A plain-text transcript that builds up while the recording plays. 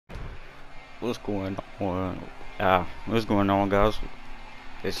What's going on? What's going on, guys?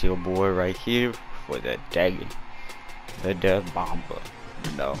 It's your boy right here for the death bomber.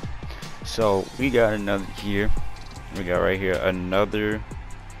 You know. So we got another here. We got right here another.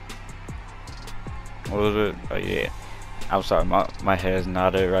 What was it? Oh yeah. I'm sorry, my head's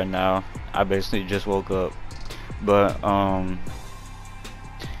not it right now. I basically just woke up. But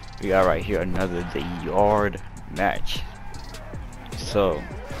we got right here another the yard match. So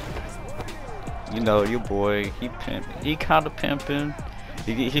you know your boy, he kind of pimping.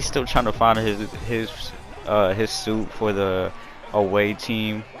 He's still trying to find his suit for the away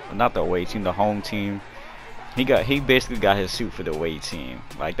team, not the away team, the home team. He basically got his suit for the away team.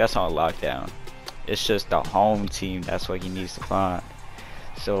 Like, that's on lockdown. It's just the home team that's what he needs to find.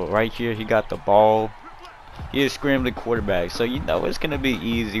 So right here he got the ball. He is scrambling quarterback, so you know it's gonna be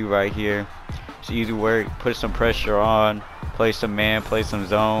easy right here. It's easy work. Put some pressure on. Play some man. Play some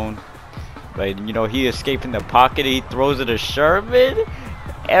zone. But you know he escaping the pocket. He throws it to Sherman.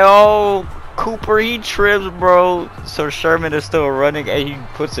 And oh, Cooper, he trips, bro. So Sherman is still running, and he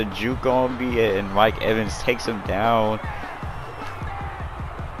puts a juke on me, and Mike Evans takes him down.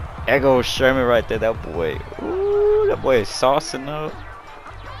 There goes Sherman right there. That boy, ooh, that boy is saucing up.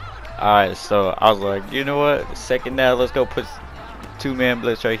 Alright, so I was like, you know what? Second down, let's go put two-man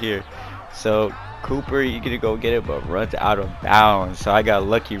blitz right here. So Cooper, you gonna go get it, but runs out of bounds. So I got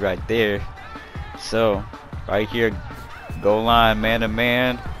lucky right there. So right here, goal line, man to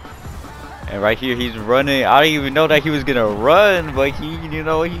man, and right here he's running. I didn't even know that he was gonna run, but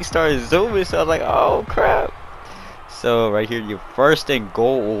he started zooming. So I was like, oh crap. So right here, you're first and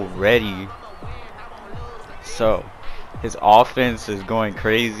goal already. So his offense is going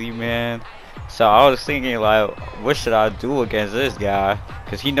crazy, man. So I was thinking, like, what should I do against this guy?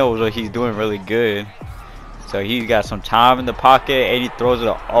 Because he knows what he's doing really good. So he got some time in the pocket, and he throws it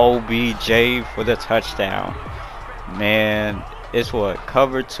to OBJ for the touchdown. Man, it's what,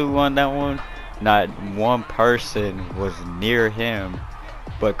 cover 2 on that one? Not one person was near him.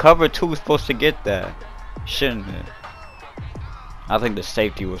 But cover 2 was supposed to get that, shouldn't it? I think the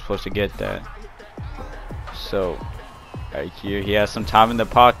safety was supposed to get that. So right here, he has some time in the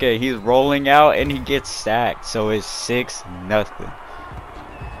pocket. He's rolling out, and he gets sacked. So it's 6-0.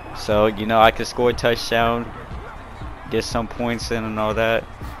 So you know I could score a touchdown, get some points in, and all that.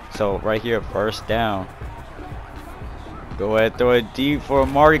 So right here, first down. Go ahead, throw it deep for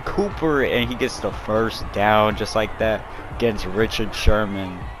Amari Cooper, and he gets the first down just like that against Richard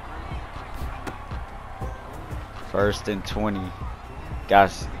Sherman. 1st and 20.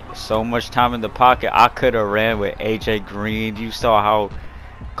 Guys, so much time in the pocket. I could have ran with AJ Green. You saw how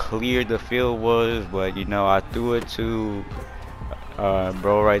clear the field was, but you know I threw it to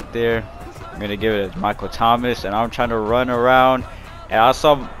bro right there. I'm gonna give it to Michael Thomas, and I'm trying to run around, and I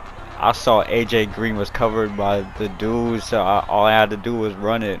saw AJ Green was covered by the dudes, so all I had to do was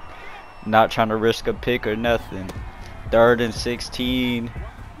run it, not trying to risk a pick or nothing. 3rd and 16,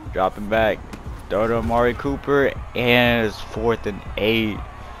 dropping back, throw to Amari Cooper, and it's 4th and 8.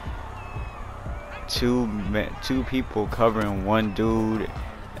 Two people covering one dude.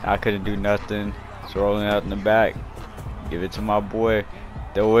 I couldn't do nothing. It's rolling out in the back. Give it to my boy.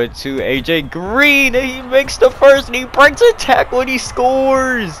 Throw it to AJ Green, and he makes the first, and he breaks a tackle, and he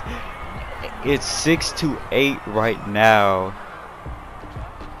scores. It's 6-8 right now.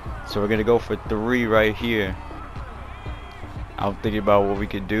 So we're gonna go for 3 right here. I'm thinking about what we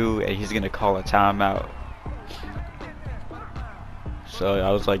could do, and he's gonna call a timeout. So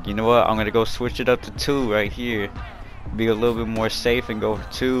I was like, you know what? I'm gonna go switch it up to 2 right here. Be a little bit more safe and go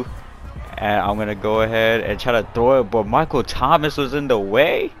for 2. And I'm gonna go ahead and try to throw it, but Michael Thomas was in the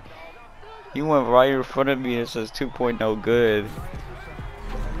way. He went right in front of me, and it says 2.0 good.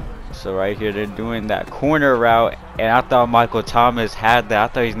 So right here they're doing that corner route, and I thought Michael Thomas had that. I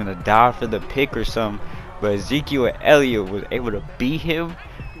thought he was gonna die for the pick or something, but Ezekiel Elliott was able to beat him.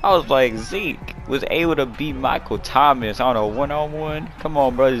 I was like, Zeke was able to beat Michael Thomas on a one-on-one. Come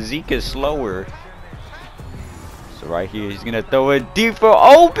on, bro. Zeke is slower. So right here, he's gonna throw it deep for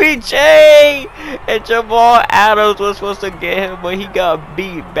OBJ, and Jamal Adams was supposed to get him, but he got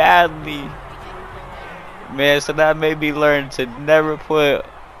beat badly. Man, so that made me learn to never put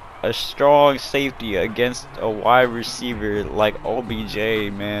a strong safety against a wide receiver like OBJ,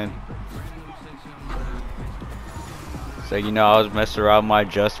 man. So you know I was messing around with my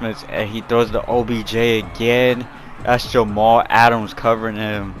adjustments, and he throws the OBJ again. That's Jamal Adams covering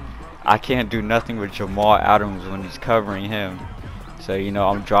him. I can't do nothing with Jamal Adams when he's covering him. So you know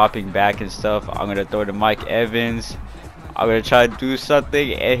I'm dropping back and stuff. I'm gonna throw to Mike Evans. I'm gonna try to do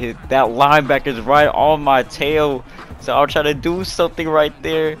something, and that linebacker's right on my tail. So I'll try to do something right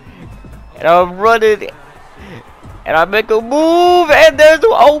there. and I'm running, and I make a move, and there's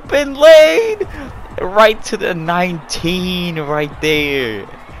an open lane right to the 19 right there.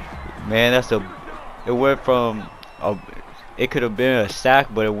 Man, it went from it could have been a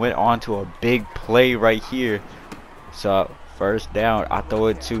sack, but it went on to a big play right here. So first down, I throw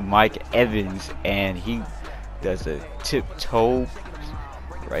it to Mike Evans, and he does a tiptoe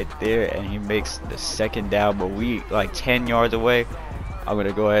right there, and he makes the second down, but we like 10 yards away. I'm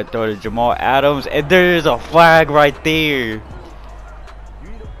gonna go ahead and throw to Jamal Adams, and there's a flag right there.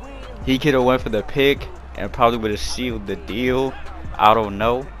 He could have went for the pick and probably would have sealed the deal. I don't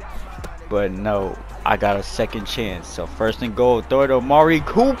know, but no, I got a second chance. So first and goal, throw it to Amari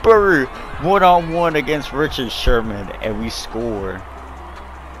Cooper, one-on-one against Richard Sherman, and we score.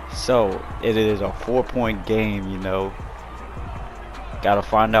 So it is a 4-point game, you know. Gotta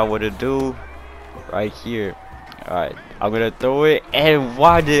find out what to do right here. Alright, I'm gonna throw it, and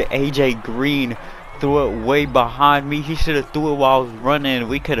why did AJ Green throw it way behind me? He should have threw it while I was running.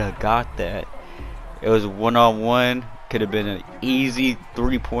 We could have got that. It was one-on-one. Could have been an easy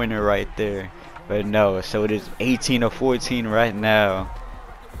 3-pointer right there, but no. So it is 18-14 right now.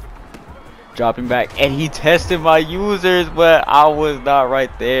 Dropping back, and he tested my users, but I was not right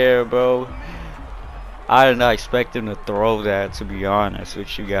there, bro. I did not expect him to throw that, to be honest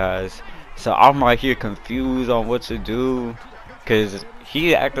with you guys. So I'm right here confused on what to do, because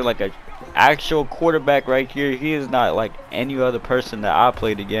he acted like an actual quarterback right here. He is not like any other person that I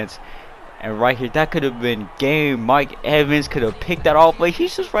played against. And right here, that could have been game. Mike Evans could have picked that off, but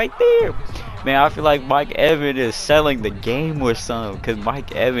he's just right there. Man, I feel like Mike Evans is selling the game or something, because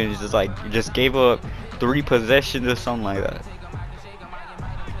Mike Evans just gave up 3 possessions or something like that.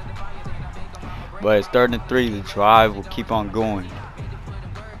 But it's 3rd and 3. The drive will keep on going.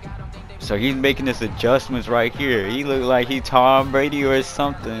 So he's making his adjustments right here. He looked like he Tom Brady or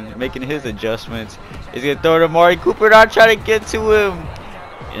something, making his adjustments. He's gonna throw to Amari Cooper, not trying to get to him.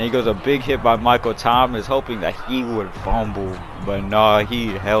 And he goes a big hit by Michael Thomas, hoping that he would fumble, but no, he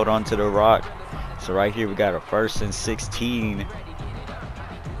held onto the rock. So right here we got a 1st and 16.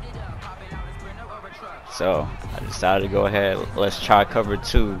 So I decided to go ahead. Let's try cover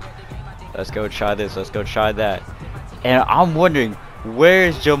 2. Let's go try this. Let's go try that. And I'm wondering,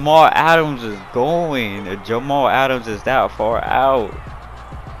 where's Jamal Adams is going? Jamal Adams is that far out.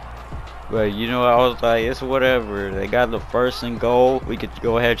 But you know, I was like, it's whatever. They got the 1st and goal. We could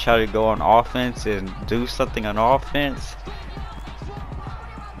go ahead and try to go on offense and do something on offense.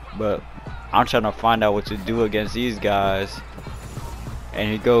 But I'm trying to find out what to do against these guys.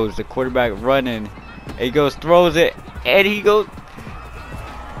 And he goes, the quarterback running. He goes, throws it, and he goes.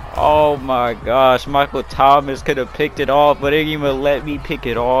 Oh my gosh, Michael Thomas could have picked it off, but they didn't even let me pick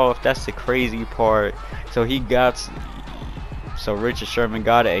it off. That's the crazy part. So he got. So Richard Sherman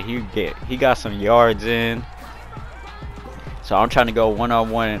got it, and he got some yards in. So I'm trying to go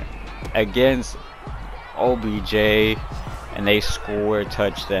one-on-one against OBJ, and they score a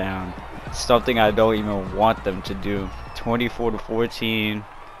touchdown. Something I don't even want them to do. 24-14.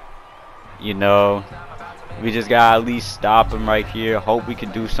 You know, we just gotta at least stop him right here. Hope we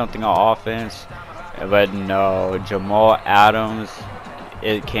can do something on offense. But no, Jamal Adams,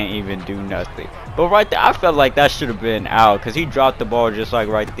 it can't even do nothing. But right there, I felt like that should have been out, because he dropped the ball just like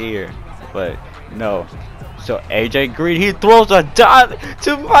right there. But no. So AJ Green, he throws a dot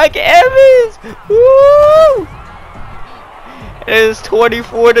to Mike Evans. Woo! It's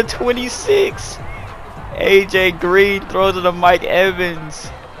 24-26. AJ Green throws it to Mike Evans.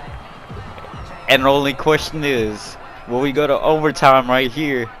 And the only question is, will we go to overtime right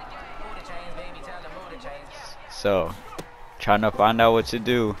here? So, trying to find out what to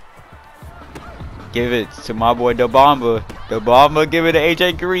do. Give it to my boy DeBomba. DeBomba, give it to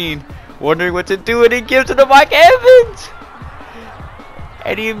AJ Green. Wondering what to do, and he gives it to Mike Evans.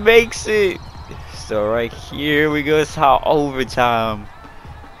 And he makes it. So right here we go to overtime.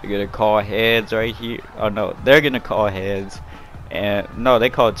 We're gonna call heads right here. Oh no, they're gonna call heads. And no, they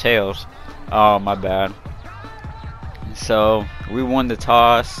called tails. Oh, my bad. So we won the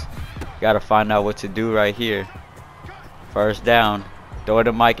toss. Gotta find out what to do right here. 1st down. Throw it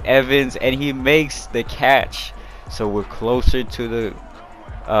to Mike Evans, and he makes the catch. So we're closer to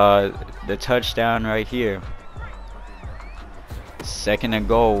the touchdown right here. 2nd and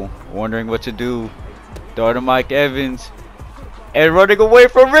goal. Wondering what to do. Throw it to Mike Evans, and running away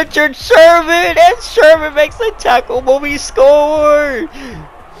from Richard Sherman, and Sherman makes the tackle, but we scored.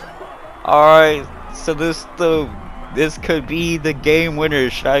 Alright, so this could be the game winner.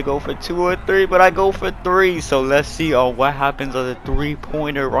 Should I go for 2 or 3? But I go for 3. So let's see on what happens on the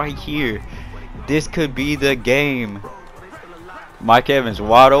 3-pointer right here. This could be the game. Mike Evans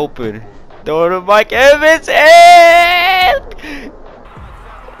wide open. Throw to Mike Evans and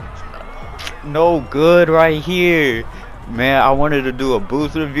no good right here. Man, I wanted to do a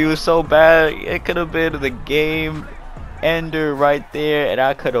booth review so bad. It could have been the game ender right there, and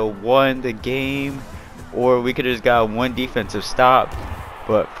I could have won the game, or we could have just got one defensive stop.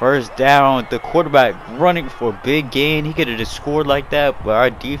 But first down, the quarterback running for a big gain. He could have just scored like that, but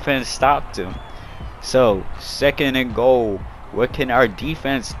our defense stopped him. So, second and goal. What can our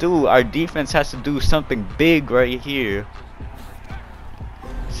defense do? Our defense has to do something big right here.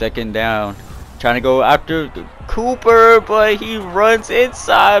 Second down. Trying to go after Cooper, but he runs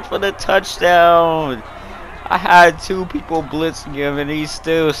inside for the touchdown. I had two people blitzing him, and he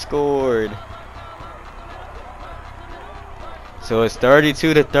still scored. So it's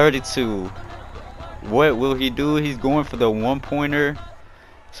 32-32. What will he do? He's going for the one-pointer.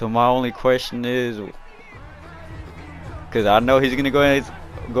 So my only question is, because I know he's gonna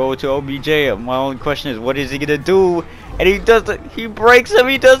go to OBJ. My only question is, what is he gonna do? And he does it. He breaks him.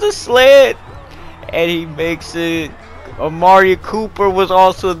 He does a slant, and he makes it. Amari Cooper was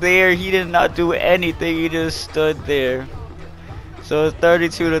also there. He did not do anything. He just stood there. So it's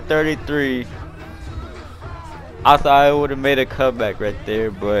 32-33. I thought I would have made a comeback right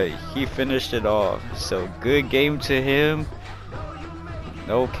there, but he finished it off. So good game to him.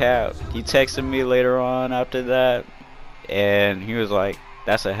 No cap. He texted me later on after that, and he was like,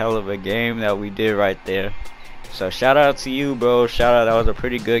 that's a hell of a game that we did right there. So shout out to you, bro. Shout out. That was a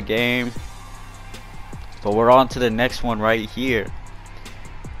pretty good game. But we're on to the next one right here.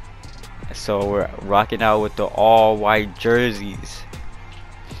 So we're rocking out with the all white jerseys.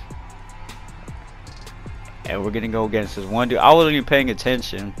 And we're gonna go against this one dude. I wasn't even paying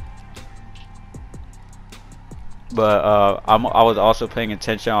attention, but I was also paying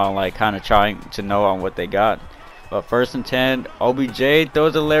attention on like kind of trying to know on what they got. But first and 10, OBJ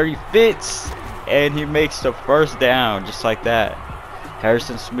throws to Larry Fitz, and he makes the first down just like that.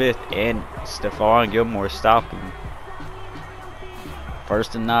 Harrison Smith and Stephon Gilmore stop him.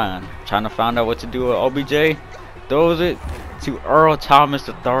 First and 9, trying to find out what to do with OBJ. Throws it to Earl Thomas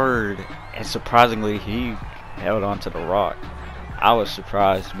III, and surprisingly he held on to the rock. I was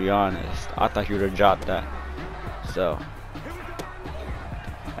surprised, to be honest. I thought he would have dropped that. So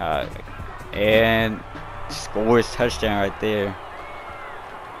and scores touchdown right there.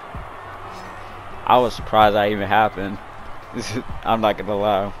 I was surprised that even happened. I'm not gonna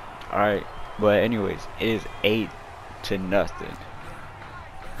lie. Alright, but anyways, it is 8-0.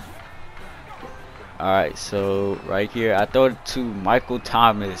 Alright, so right here I throw it to Michael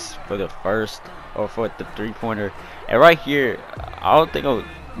Thomas for the first, or for the 3-pointer. And right here, I don't think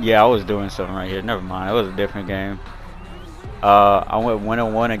I was doing something right here. Never mind, it was a different game. I went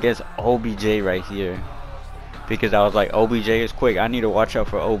 1-on-1 against OBJ right here, because I was like, OBJ is quick. I need to watch out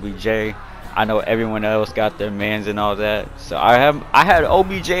for OBJ. I know everyone else got their mans and all that, so I had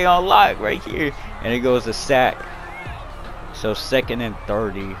OBJ on lock right here, and it goes to sack. So second and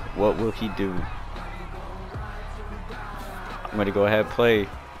 30. What will he do? I'm gonna go ahead and play,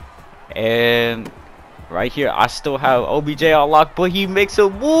 and right here I still have OBJ on lock, but he makes a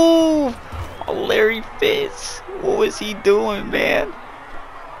move. Oh, Larry Fitz, what was he doing, man?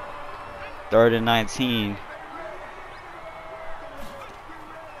 3rd and 19.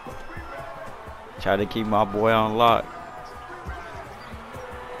 Try to keep my boy on lock,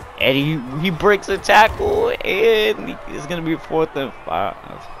 and he breaks a tackle, and it's gonna be 4th and 5.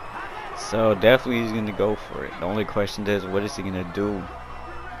 So definitely he's gonna go for it. The only question is, what is he gonna do?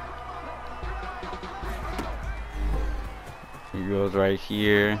 He goes right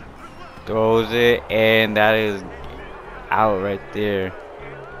here, throws it, and that is out right there.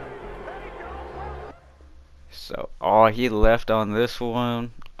 So all he left on this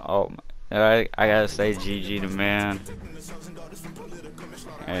one, oh my. I gotta say GG to man.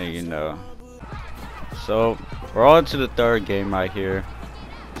 And you know, so we're on to the 3rd game right here.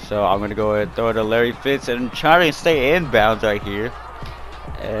 So I'm gonna go ahead and throw it to Larry Fitz and try to stay inbounds right here,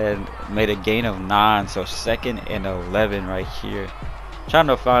 and made a gain of 9. So 2nd and 11 right here. Trying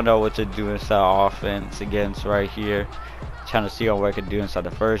to find out what to do inside offense against right here. Trying to see what I can do inside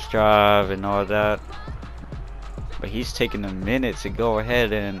the first drive and all that. But he's taking a minute to go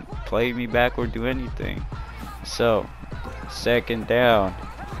ahead and play me back or do anything. So 2nd down,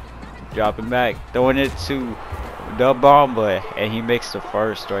 dropping back, throwing it to the Bomba, and he makes the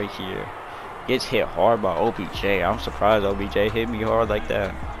first right here. Gets hit hard by OBJ. I'm surprised OBJ hit me hard like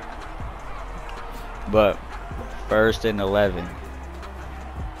that. But 1st and 11.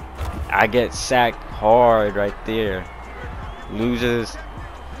 I get sacked hard right there. Loses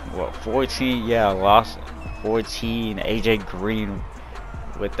what, 14? Yeah, lost 14. AJ Green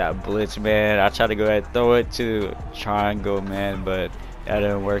with that blitz, man. I tried to go ahead and throw it to triangle, man, but that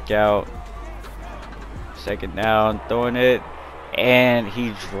didn't work out. Second down, throwing it, and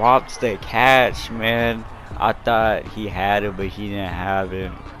he drops the catch, man. I thought he had it, but he didn't have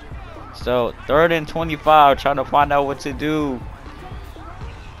it. So 3rd and 25, trying to find out what to do.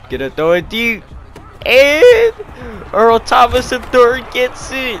 Gonna throw it deep, and Earl Thomas III gets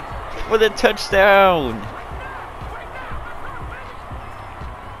it for the touchdown.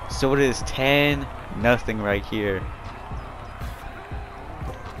 So it is 10-0 right here.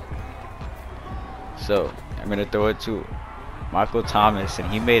 So I'm gonna throw it to Michael Thomas, and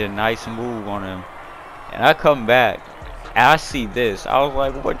he made a nice move on him. And I come back, and I see this. I was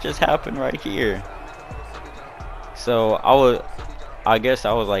like, what just happened right here? So I guess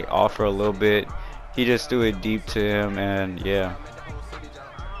I was like off for a little bit. He just threw it deep to him, and yeah.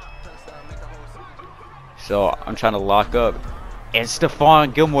 So I'm trying to lock up, and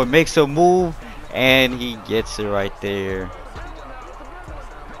Stephon Gilmore makes a move, and he gets it right there.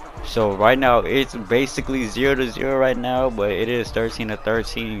 So right now it's basically 0-0 right now, but it is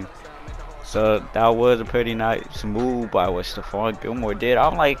 13-13. So that was a pretty nice move by what Stephon Gilmore did.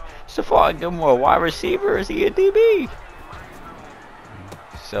 I'm like, Stephon Gilmore, wide receiver, is he a DB?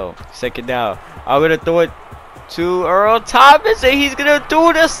 So second down, I'm gonna throw it to Earl Thomas, and he's gonna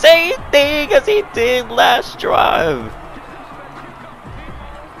do the same thing as he did last drive.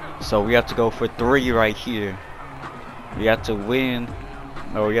 So we have to go for 3 right here. We have to win,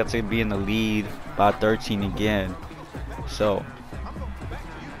 or we have to be in the lead by 13 again. So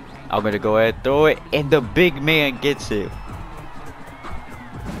I'm gonna go ahead and throw it, and the big man gets it.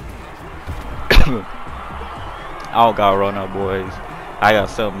 I don't got run up, boys. I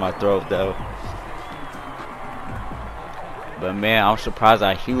got something in my throat though. But man, I'm surprised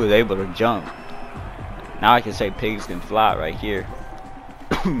that he was able to jump. Now I can say pigs can fly right here.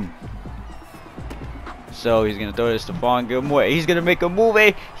 So he's gonna throw this to Stephon Gilmore. He's gonna make a move.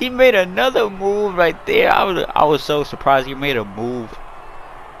 Hey, he made another move right there. I was so surprised he made a move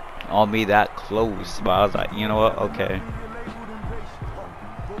on me that close. But I was like, you know what? Okay.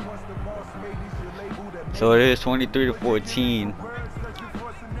 So it is 23-14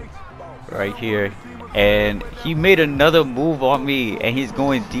 right here, and he made another move on me, and he's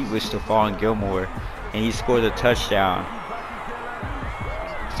going deep with Stephon Gilmore, and he scored a touchdown.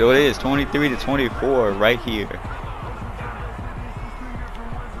 So it is 23-24 right here.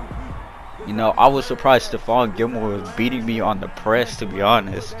 You know, I was surprised Stephon Gilmore was beating me on the press, to be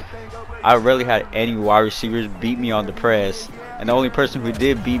honest. I rarely had any wide receivers beat me on the press, and the only person who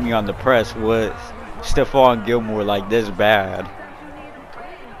did beat me on the press was Stephon Gilmore, like this bad.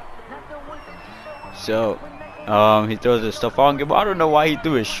 So he throws it to Stephon Gilmore. I don't know why he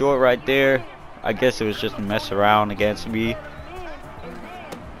threw it short right there. I guess it was just to mess around against me.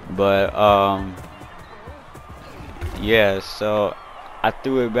 But yeah, so I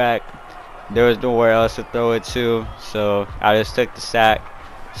threw it back. There was nowhere else to throw it to, so I just took the sack.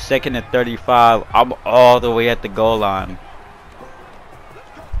 2nd and 35. I'm all the way at the goal line,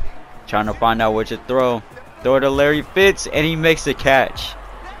 trying to find out what to throw. Throw it to Larry Fitz, and he makes the catch.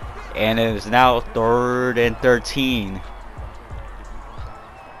 And it is now 3rd and 13.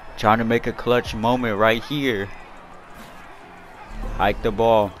 Trying to make a clutch moment right here. Hike the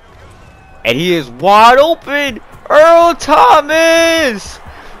ball, and he is wide open. Earl Thomas,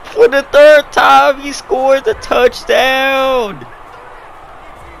 for the 3rd time, he scores a touchdown.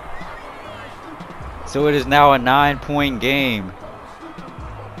 So it is now a 9-point game.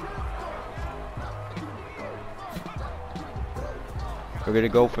 We're gonna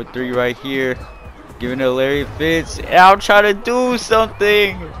go for 3 right here, giving it to Larry Fitz, and I'll try to do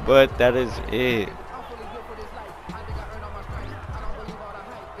something, but that is it.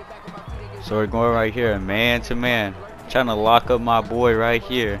 So we're going right here, man to man, trying to lock up my boy right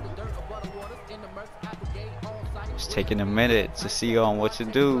here. It's taking a minute to see on what to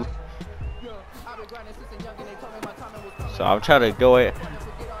do. So I'm trying to go ahead.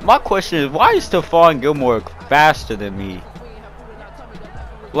 My question is, why is Stephon Gilmore faster than me?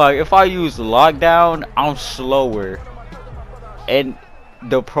 Like, if I use lockdown, I'm slower, and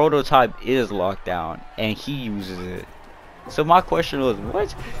the prototype is lockdown, and he uses it. So my question was,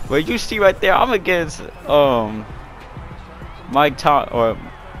 what? Well, you see right there, I'm against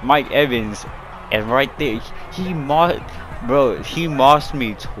Mike Evans, and right there, he mossed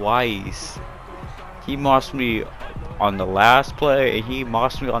me twice. He mossed me on the last play, and he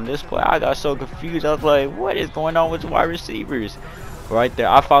mossed me on this play. I got so confused. I was like, what is going on with wide receivers? Right there,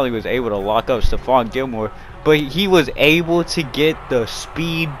 I finally was able to lock up Stephon Gilmore, but he was able to get the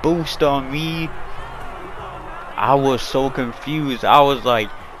speed boost on me. I was so confused. I was like,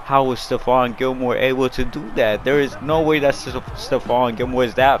 how was Stephon Gilmore able to do that? There is no way that Stephon Gilmore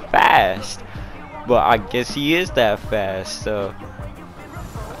is that fast. But I guess he is that fast. So,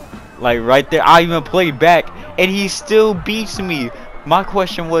 like right there, I even played back, and he still beats me. My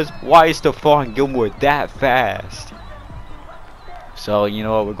question was, why is Stephon Gilmore that fast? So, you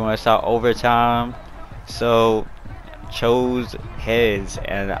know what? We're going to start overtime. So, chose heads,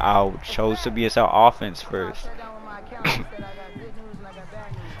 and I chose to be as our offense first.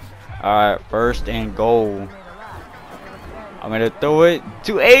 Alright, first and goal. I'm gonna throw it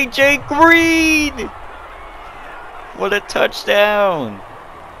to AJ Green. What a touchdown.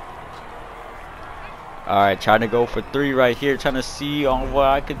 Alright, trying to go for 3 right here, trying to see on what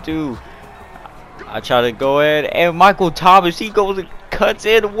I could do. I try to go in, and Michael Thomas, he goes and cuts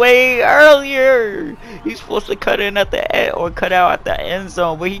in way earlier. He's supposed to cut in at the end, or cut out at the end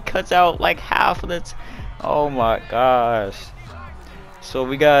zone, but he cuts out like half of it. Oh my gosh. So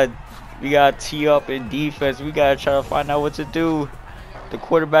we got tee up in defense. We gotta try to find out what to do. The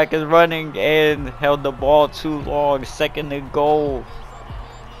quarterback is running and held the ball too long. Second and goal.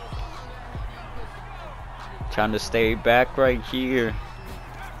 Trying to stay back right here.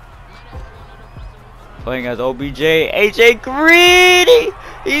 Playing as OBJ. AJ Green!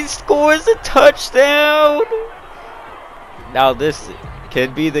 He scores a touchdown! Now this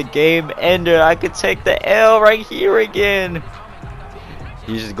could be the game ender. I could take the L right here again.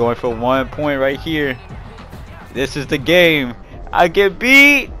 He's just going for 1 point right here. This is the game. I get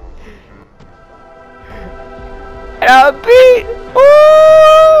beat. And I beat.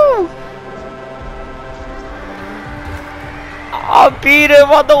 Woo! I beat him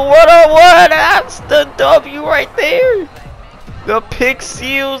on the one-on-one. That's the W right there. The pick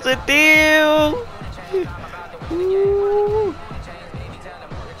seals the deal. Woo!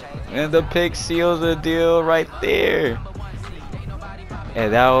 And the pick seals the deal right there.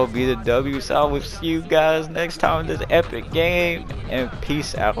 And that will be the W. So I will see you guys next time in this epic game. And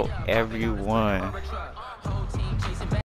peace out, everyone.